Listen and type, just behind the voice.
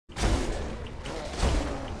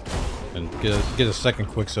And get a second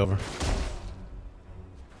Quicksilver.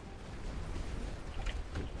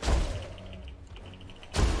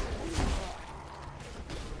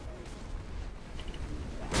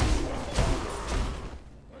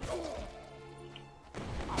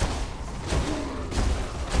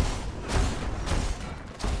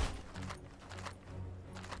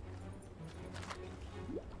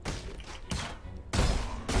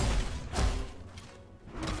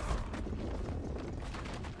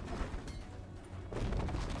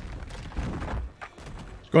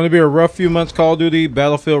 Going to be a rough few months. Call of Duty,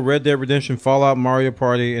 Battlefield, Red Dead Redemption, Fallout, Mario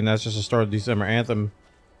Party, and that's just the start of December. Anthem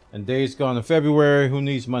and Days Gone in February. Who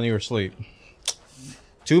needs money or sleep?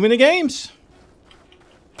 Too many games.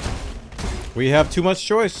 We have too much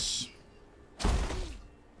choice.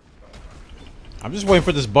 I'm just waiting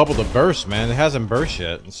for this bubble to burst, man. It hasn't burst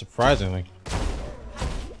yet, surprisingly.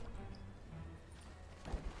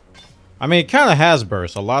 I mean, it kind of has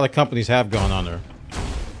burst. A lot of companies have gone under.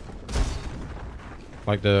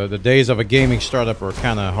 Like the days of a gaming startup are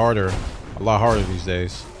kind of harder, a lot harder these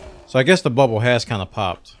days. So I guess the bubble has kind of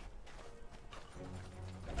popped.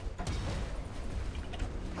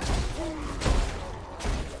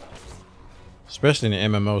 Especially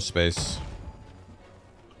in the MMO space.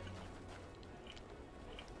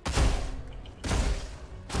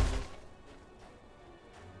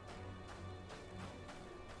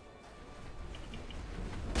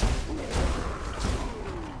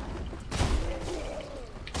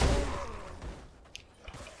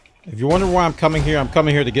 If you wonder why I'm coming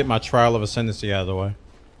here to get my Trial of Ascendancy out of the way.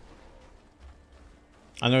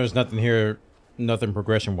 I know there's nothing here, nothing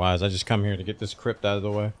progression-wise. I just come here to get this crypt out of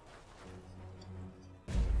the way.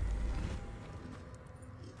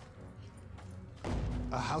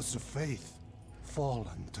 A house of faith,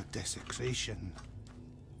 fallen to desecration.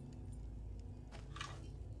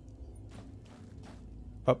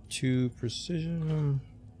 Up to precision.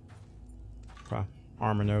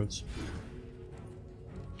 Armor nodes.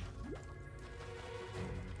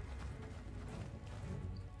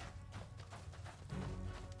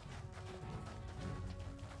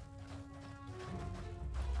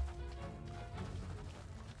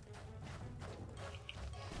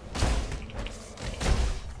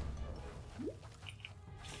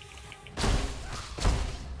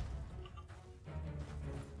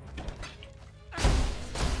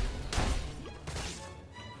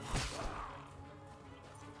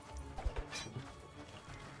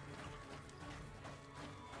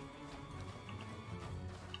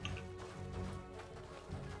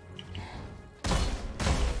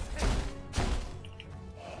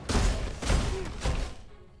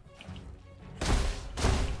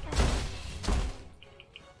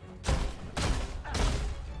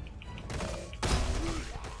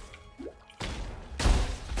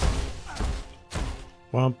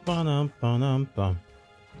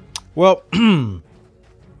 Well,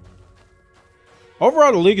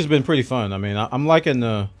 overall the league has been pretty fun. I mean, I'm liking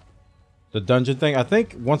the dungeon thing. I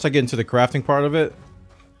think once I get into the crafting part of it,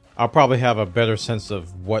 I'll probably have a better sense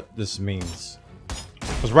of what this means.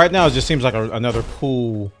 Because right now it just seems like another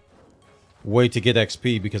cool way to get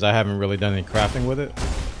XP because I haven't really done any crafting with it.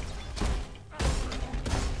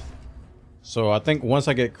 So I think once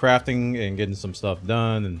I get crafting and getting some stuff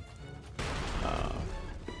done and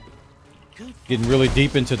getting really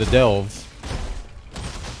deep into the delve,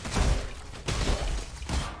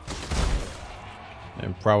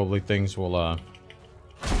 and probably things will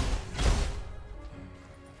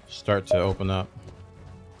start to open up.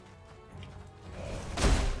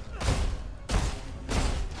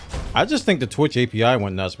 I just think the Twitch API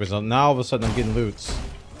went nuts because now all of a sudden I'm getting loots.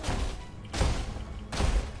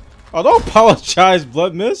 Oh, don't apologize,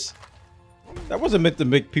 Blood Miss. That wasn't meant to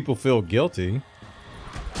make people feel guilty.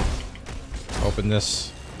 Open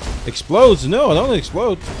this. Explodes? No, don't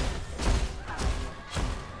explode.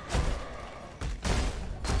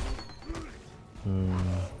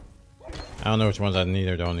 I don't know which ones I need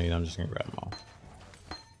or don't need. I'm just gonna grab them all.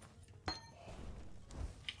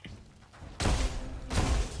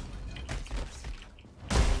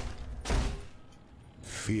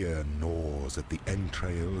 Fear gnaws at the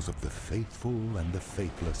entrails of the faithful and the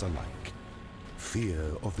faithless alike. Fear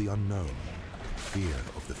of the unknown. Fear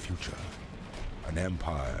of the future. An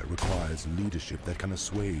empire requires leadership that can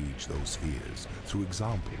assuage those fears through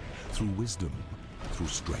example, through wisdom, through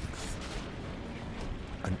strength.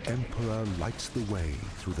 An emperor lights the way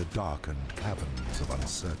through the darkened caverns of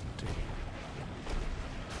uncertainty.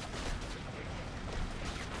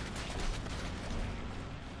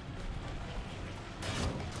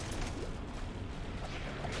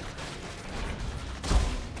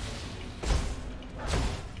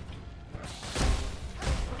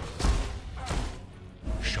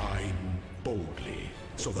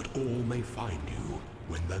 so that all may find you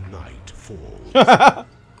when the night falls.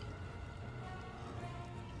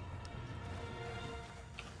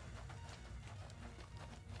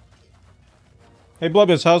 Hey,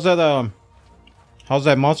 Bloodbits, how's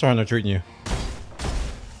that Monster Hunter treating you?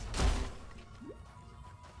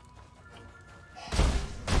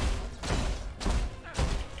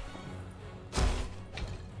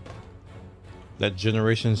 That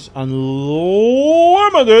generation's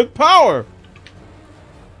unlimited power.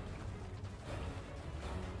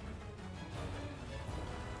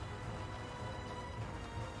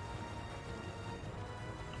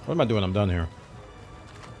 What am I doing? I'm done here.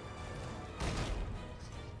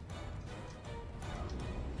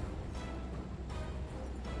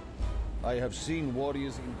 I have seen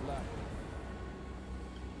warriors in black.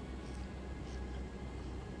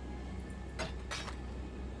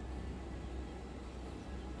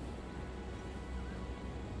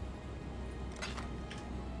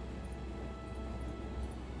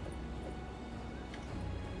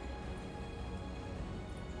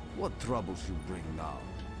 What troubles you bring now?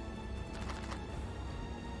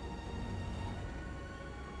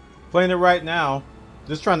 Playing it right now.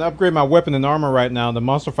 Just trying to upgrade my weapon and armor right now. The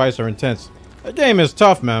monster fights are intense. That game is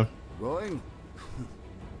tough, man. Going?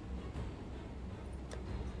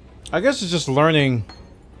 I guess it's just learning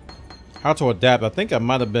how to adapt. I think I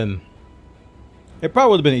might have been... It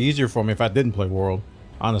probably would have been easier for me if I didn't play World,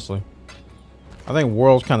 honestly. I think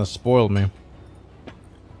World kind of spoiled me.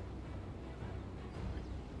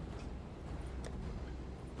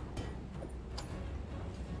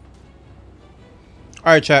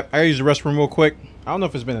 Alright, chat. I gotta use the restroom real quick. I don't know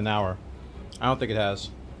if it's been an hour. I don't think it has.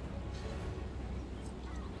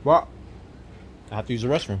 Well, I have to use the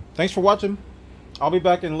restroom. Thanks for watching. I'll be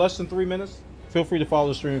back in less than 3 minutes. Feel free to follow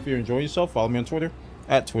the stream if you're enjoying yourself. Follow me on Twitter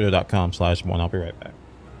at twitter.com/Bwana. I'll be right back.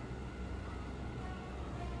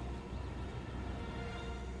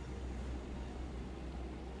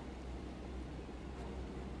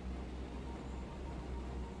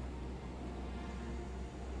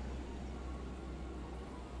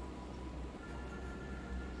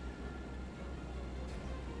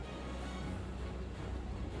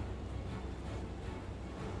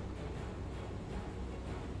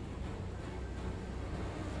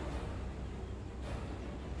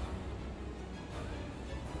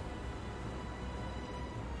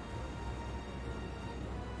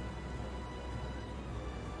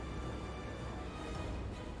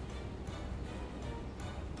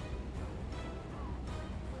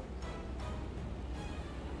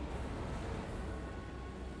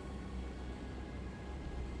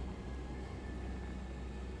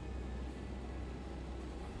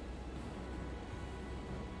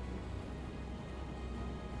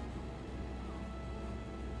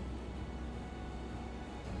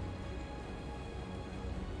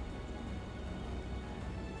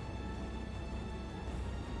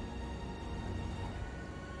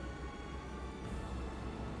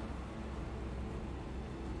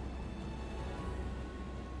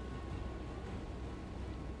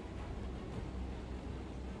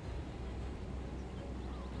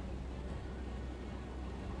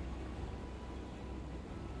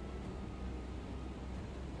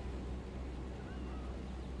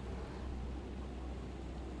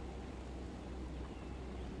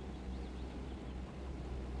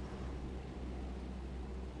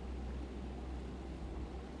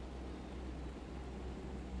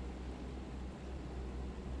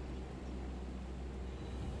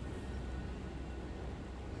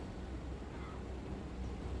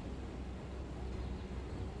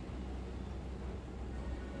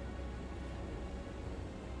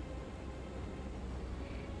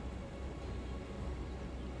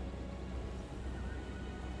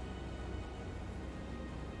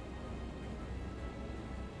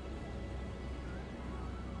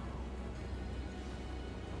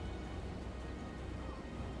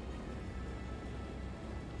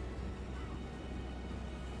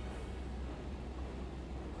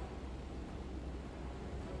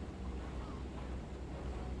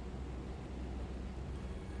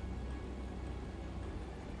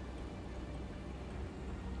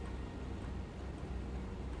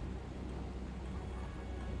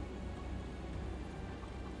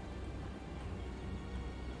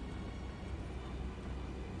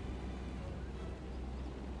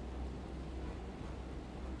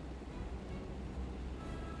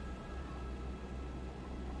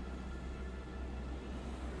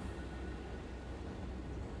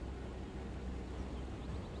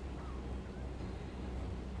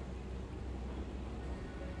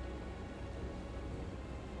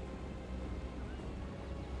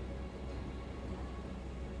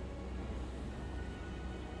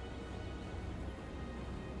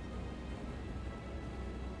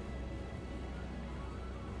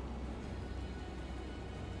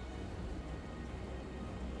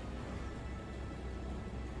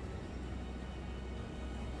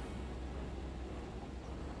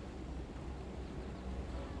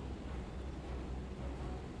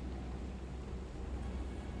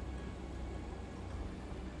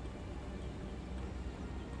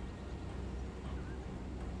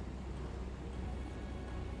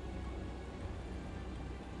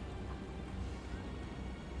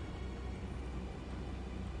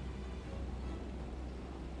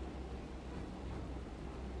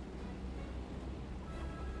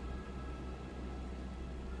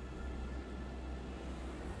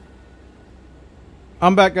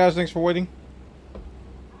 I'm back, guys. Thanks for waiting.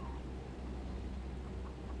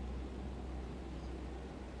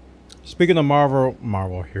 Speaking of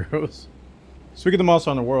Marvel heroes. Speaking of Monster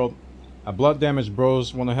Hunter World, Blood Damage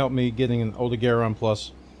Bros want to help me getting an Odegaron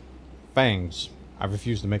plus Fangs. I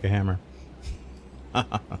refuse to make a hammer.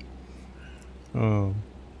 Oh.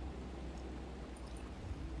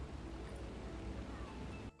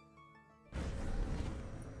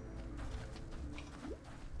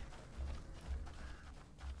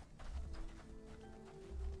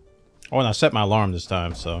 Oh, and I set my alarm this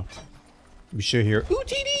time, so we should hear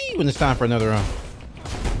OOTD when it's time for another round.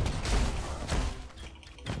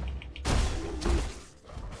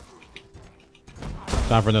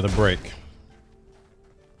 Time for another break.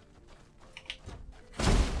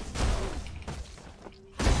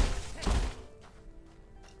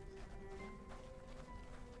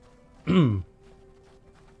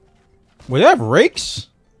 Would they have rakes?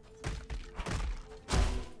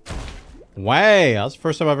 Wow, that's the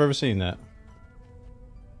first time I've ever seen that.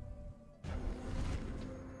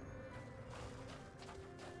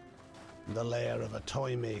 The lair of a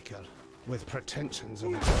toy maker with pretensions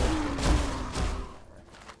of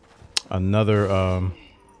Another,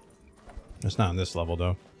 it's not on this level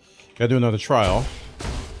though. Gotta do another trial.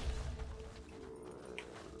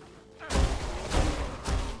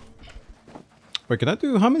 Wait, can I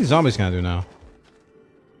do, how many zombies can I do now?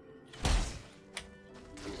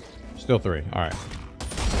 Still 3, alright.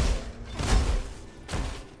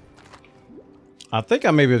 I think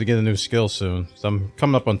I may be able to get a new skill soon. So I'm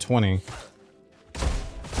coming up on 20.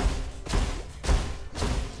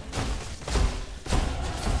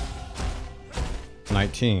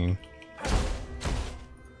 $19.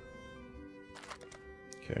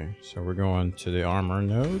 Okay, so we're going to the armor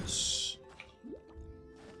nodes.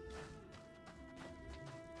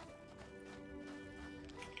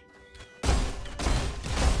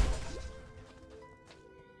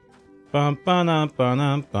 Bum ba na ba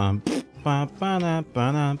na bum ba ba na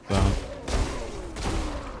ba na bum.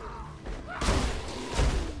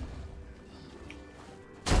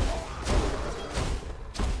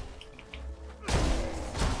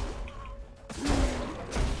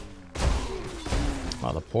 A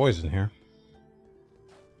lot of poison here.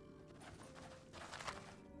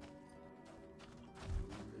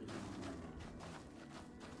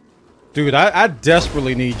 Dude, I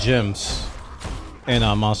desperately need gems in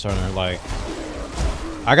Monster Hunter. Like,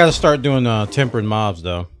 I gotta start doing tempered mobs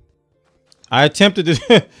though. I attempted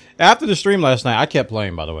to after the stream last night. I kept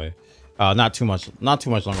playing, by the way. Not too much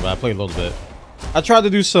longer, but I played a little bit. I tried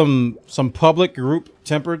to do some public group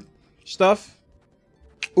tempered stuff.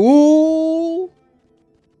 Ooh.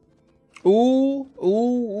 Ooh, ooh,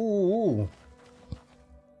 ooh, ooh.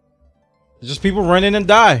 Just people run in and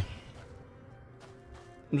die.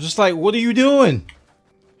 I'm just like, what are you doing?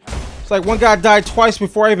 It's like one guy died twice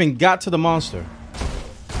before I even got to the monster.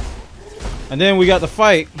 And then we got the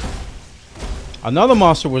fight. Another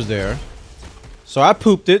monster was there. So I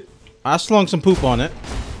pooped it. I slung some poop on it.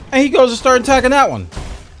 And he goes and started attacking that one.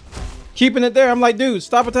 Keeping it there. I'm like, dude,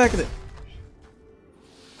 stop attacking it.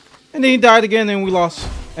 And then he died again and we lost.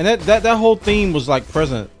 And that whole theme was like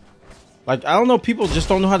present. Like, I don't know, people just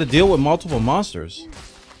don't know how to deal with multiple monsters.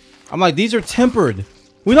 I'm like, these are tempered.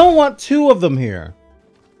 We don't want 2 of them here.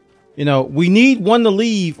 You know, we need one to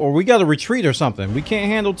leave or we gotta retreat or something. We can't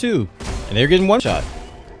handle 2. And they're getting one shot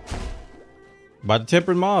by the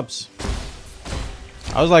tempered mobs.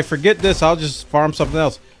 I was like, forget this, I'll just farm something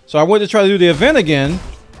else. So I went to try to do the event again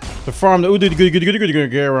to farm the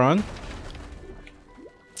Odegaron.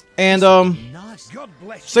 And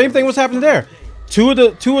same thing was happening there. Two of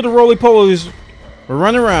the roly-polies were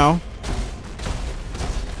running around,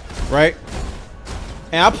 right?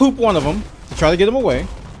 And I pooped one of them to try to get him away.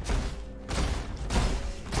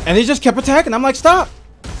 And he just kept attacking. I'm like, stop.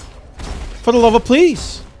 For the love of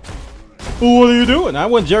please. What are you doing? I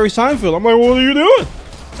went Jerry Seinfeld. I'm like, what are you doing?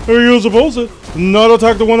 You're supposed to not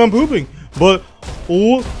attack the one I'm pooping. But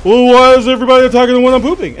why is everybody attacking the one I'm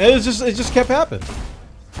pooping? And it just kept happening.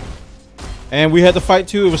 And we had to fight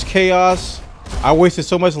too. It was chaos. I wasted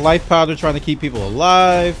so much life powder trying to keep people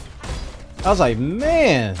alive. I was like,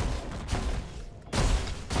 man,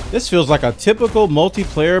 this feels like a typical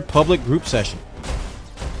multiplayer public group session.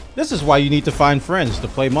 This is why you need to find friends to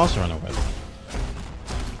play Monster Hunter with.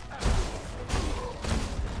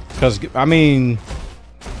 Because, I mean,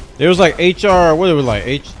 there was like HR, what they were like,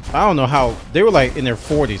 I don't know how, they were like in their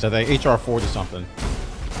 40s, I think, HR 40 something.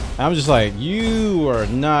 I'm just like, you are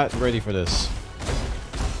not ready for this.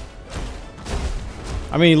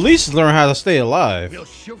 I mean, at least learn how to stay alive. We'll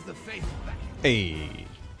shove the faith back. Hey.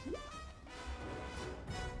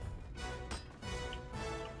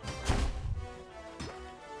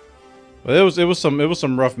 But it was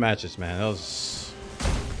some rough matches, man. I was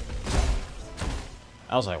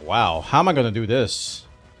like, wow, how am I gonna do this?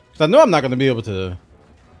 'Cause I know I'm not gonna be able to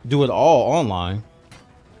do it all online.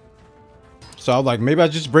 So I was like, maybe I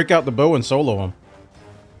just break out the bow and solo him.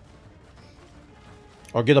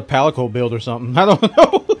 Or get a Palico build or something. I don't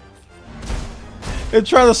know. And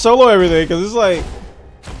try to solo everything, because it's like...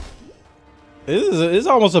 It's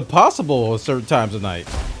almost impossible at certain times of night.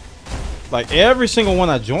 Like, every single one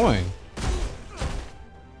I join.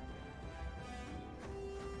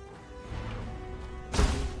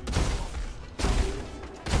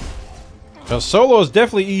 Because solo is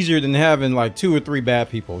definitely easier than having, like, 2 or 3 bad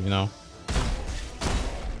people, you know?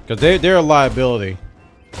 Because they're a liability.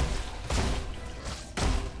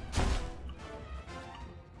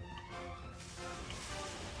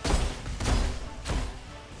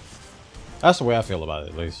 That's the way I feel about it,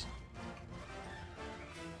 at least.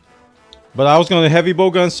 But I was going to heavy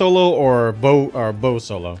bowgun solo or bow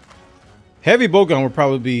solo. Heavy bowgun would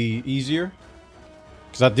probably be easier,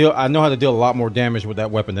 because I know how to deal a lot more damage with that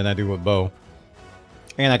weapon than I do with bow,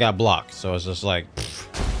 and I got blocked. So it's just like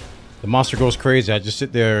the monster goes crazy. I just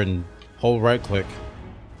sit there and hold right click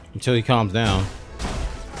until he calms down.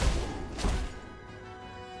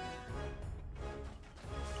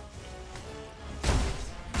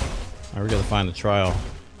 Alright, we gotta find the trial.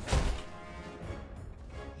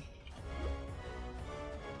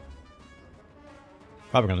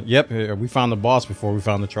 Probably gonna. Yep, we found the boss before we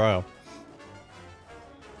found the trial.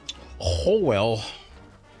 Oh well.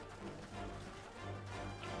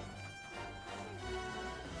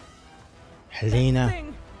 Helena.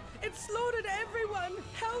 It slaughtered everyone.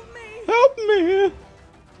 Help me. Help me.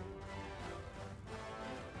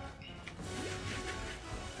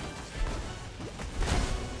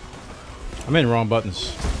 I'm in wrong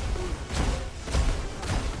buttons.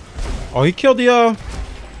 Oh, he killed the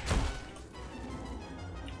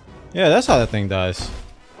yeah, that's how that thing dies.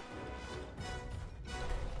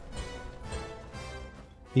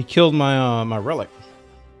 He killed my my relic.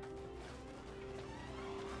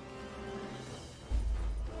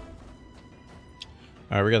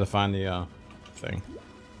 Alright, we gotta find the thing.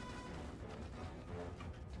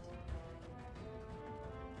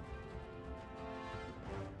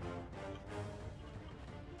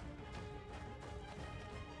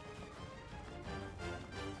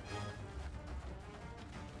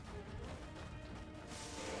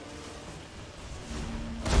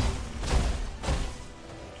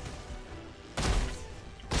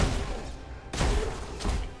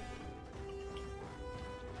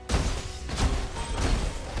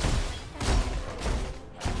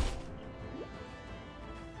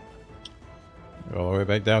 All the way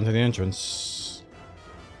back down to the entrance.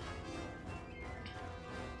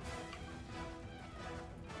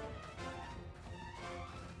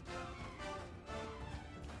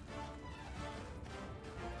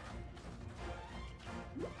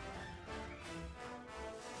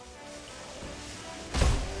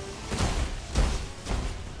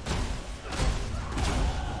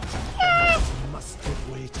 Must have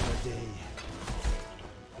waited a day.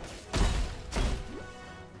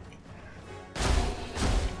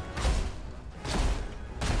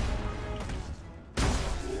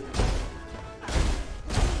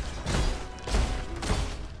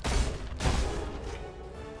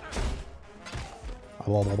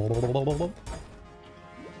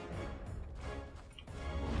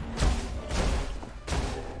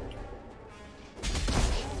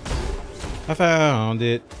 I found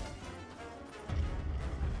it.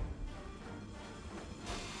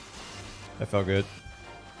 That felt good.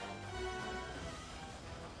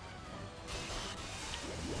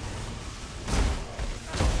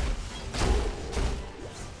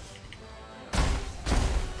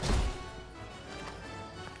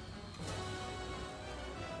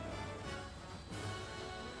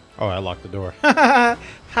 Oh, I locked the door. Ow,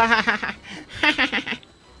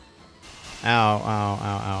 ow, ow,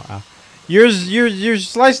 ow, ow. You're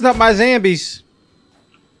slicing up my zombies.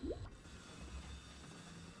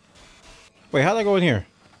 Wait, how'd I go in here?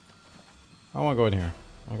 I don't want to go in here.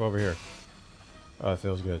 I'll go over here. Oh, it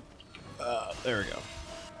feels good. There we go.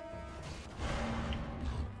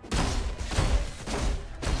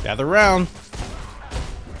 Gather round.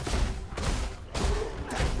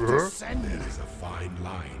 There is a fine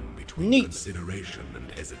line between Neat. consideration and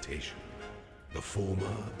hesitation. The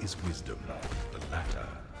former is wisdom, the latter.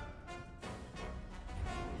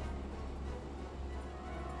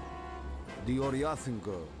 The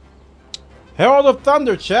Oriathinko. Herald of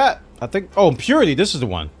Thunder, chat. I think. Oh, Purity. This is the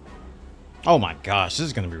one. Oh my gosh, this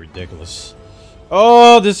is gonna be ridiculous.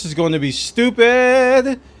 Oh, this is going to be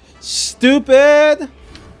stupid. Stupid.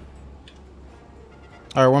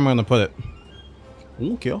 All right, where am I gonna put it?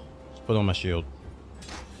 Ooh, kill. Let's put it on my shield.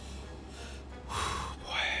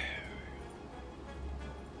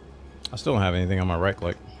 I still don't have anything on my right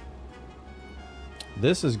click.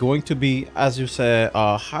 This is going to be, as you said,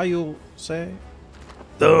 how you say?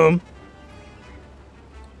 Dumb.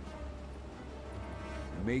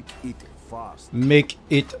 Make it fast. Make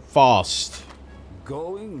it fast.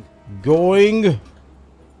 Going? Going.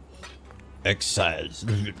 Exile.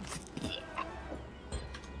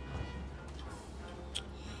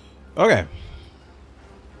 Okay.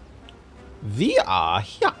 We are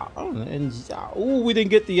here. And oh, we didn't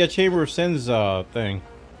get the Chamber of Sins thing.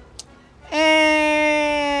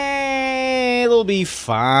 It'll be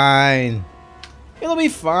fine. It'll be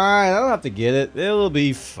fine. I don't have to get it. It'll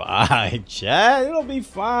be fine, chat. It'll be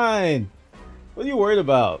fine. What are you worried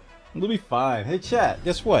about? It'll be fine. Hey, chat.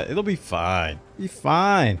 Guess what? It'll be fine. Be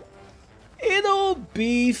fine. It'll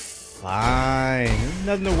be fine. There's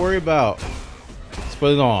nothing to worry about. Let's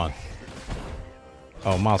put it on.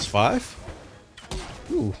 Oh, mouse 5?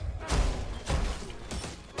 Ooh.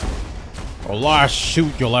 Oh, last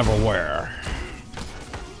suit you'll ever wear.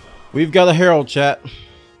 We've got a herald, chat.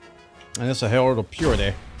 And it's a herald of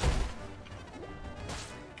purity.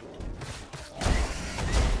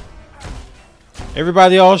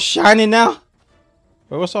 Everybody all shiny now?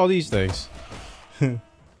 Wait, what's all these things?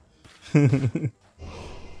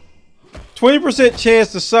 20%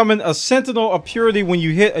 chance to summon a Sentinel of Purity when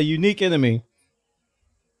you hit a unique enemy.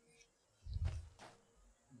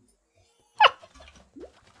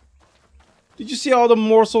 Did you see all the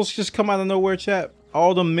morsels just come out of nowhere, chat?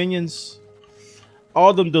 All the minions.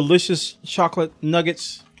 All them delicious chocolate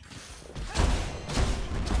nuggets.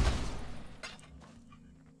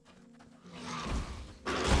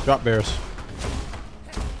 Drop bears.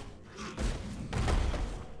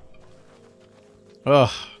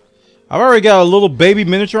 Ugh. I've already got a little baby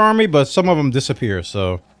miniature army, but some of them disappear,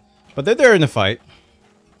 so. But they're there in the fight.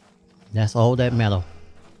 That's all that matter.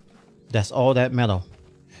 That's all that matter.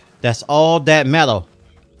 That's all that matter.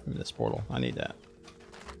 Give me this portal. I need that.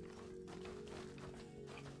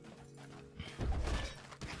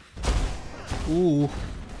 Ooh.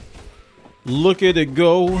 Look at it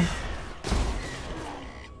go.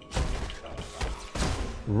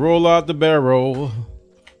 Roll out the barrel.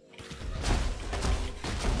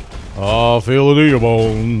 Oh, feel it in your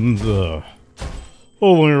bones.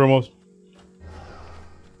 Oh, Ramos.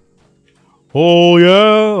 Oh,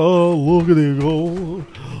 yeah. Look at it go.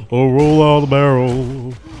 Oh, roll out the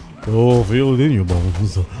barrel. Oh, feel it in your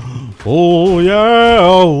bones. Oh, yeah.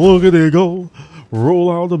 Look at it go.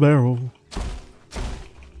 Roll out the barrel.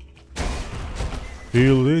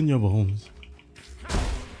 Feel it in your bones.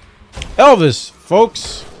 Elvis,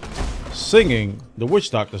 folks, singing the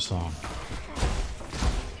Witch Doctor song.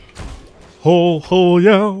 Ho, ho,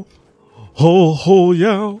 yeah. Ho, ho,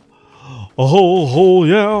 yeah. Ho, ho,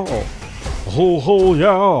 yeah. Ho, ho,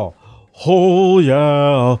 yeah. Oh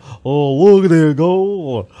yeah, oh look at it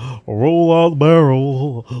go, roll out the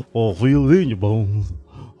barrel, oh feel it in your bones.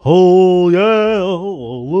 Oh yeah,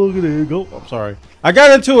 oh, look at it go. I'm sorry, I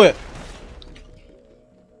got into it.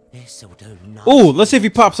 Ooh, let's see if he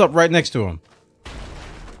pops up right next to him.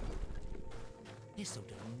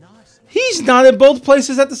 He's not in both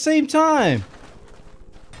places at the same time.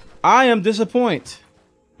 I am disappointed.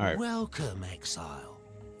 All right. Welcome, Exile.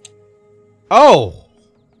 Oh.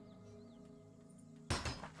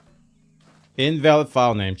 Invalid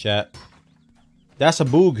file name, chat. That's a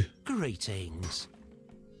boog. Greetings.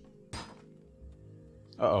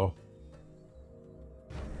 Uh-oh.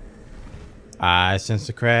 I sense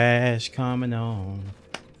a crash coming on.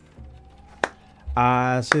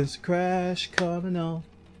 I sense a crash coming on.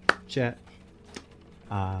 Chat.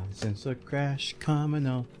 I sense a crash coming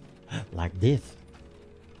on. Like this.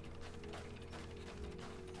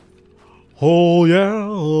 Oh yeah,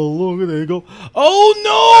 look at it go.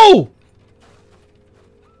 Oh no!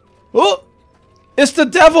 Oh! It's the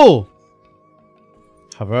devil!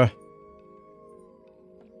 Hover.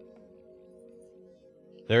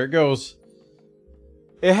 There it goes.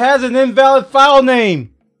 It has an invalid file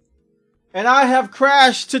name. And I have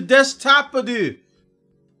crashed to desktop of it.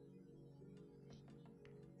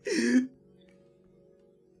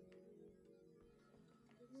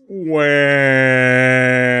 Where?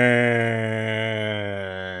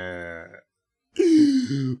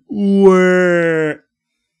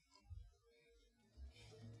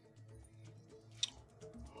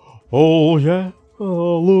 Oh yeah,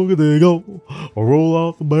 oh, look at it go, roll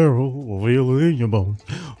out the barrel, feel it in your bones.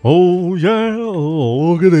 Oh yeah,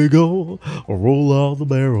 oh, look at it go, roll out the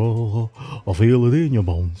barrel, feel it in your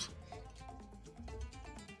bones.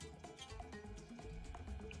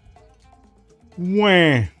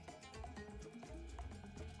 Wah.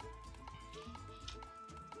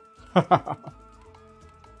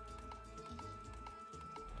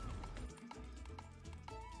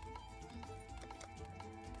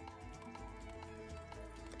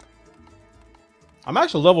 I'm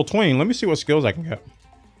actually level 20. Let me see what skills I can get.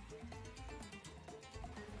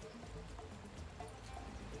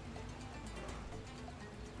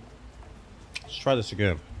 Let's try this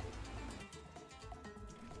again.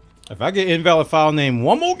 If I get invalid file name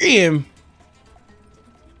one more game.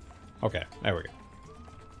 Okay, there we go.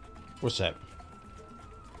 What's that?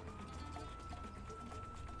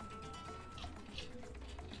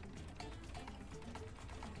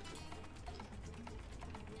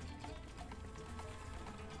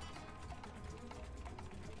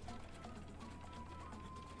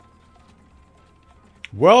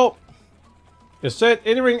 Well, it said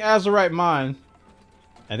entering Azurite Mine,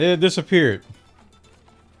 and then it disappeared.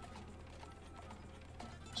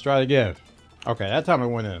 Let's try it again. Okay, that time it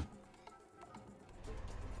went in.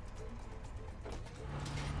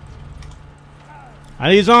 I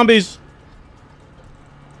need zombies.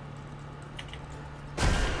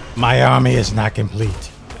 My army is not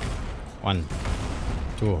complete. 1,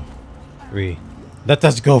 2, 3. Let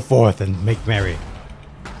us go forth and make merry.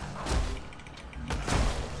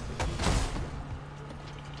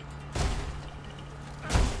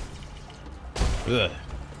 Huh.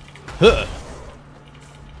 Huh.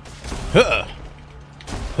 Huh.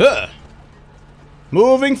 Huh.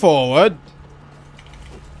 Moving forward.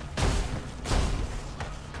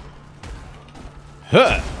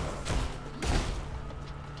 Huh.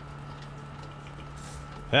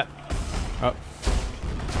 Huh. Oh.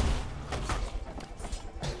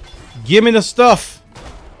 Give me the stuff.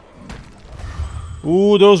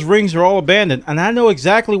 Ooh, those rings are all abandoned. And I know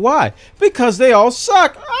exactly why. Because they all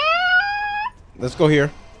suck. Ah! Let's go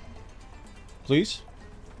here. Please.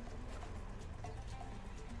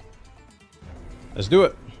 Let's do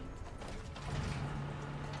it.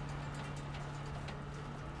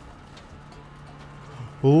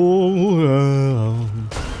 Oh, yeah.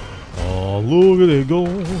 Oh, look at it go.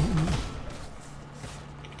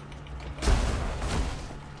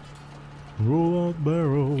 Roll out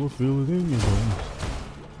barrel, fill it in your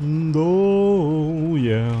bones. Oh,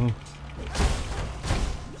 yeah.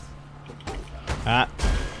 Ah.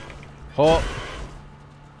 Halt.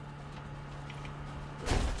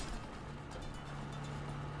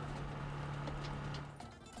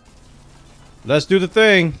 Let's do the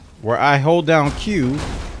thing where I hold down Q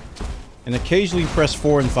and occasionally press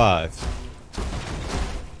 4 and 5.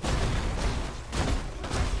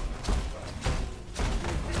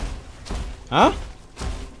 Huh?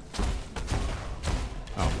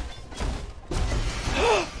 Oh.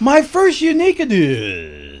 My first unique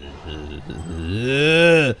edition.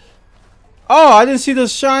 Oh, I didn't see the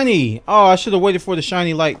shiny. Oh, I should have waited for the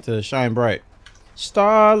shiny light to shine bright.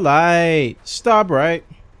 Starlight. Star bright.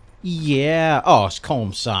 Yeah. Oh, it's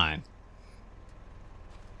comb sign.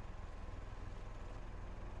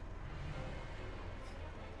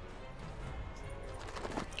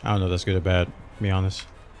 I don't know if that's good or bad, to be honest.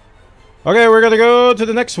 Okay, we're gonna go to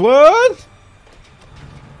the next one.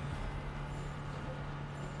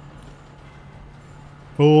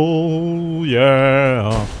 Oh,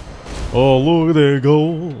 yeah. Oh, look, there you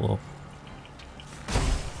go.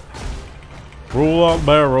 Roll out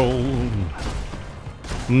barrel.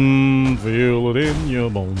 Feel it in your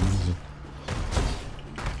bones.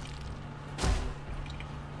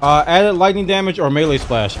 Added lightning damage or melee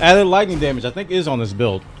splash. Added lightning damage, I think, is on this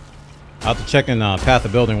build. I'll have to check in Path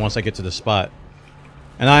of Building once I get to the spot.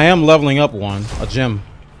 And I am leveling up a gem,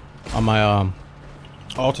 on my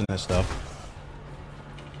alternate stuff.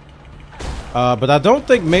 But I don't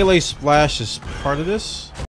think melee splash is part of this.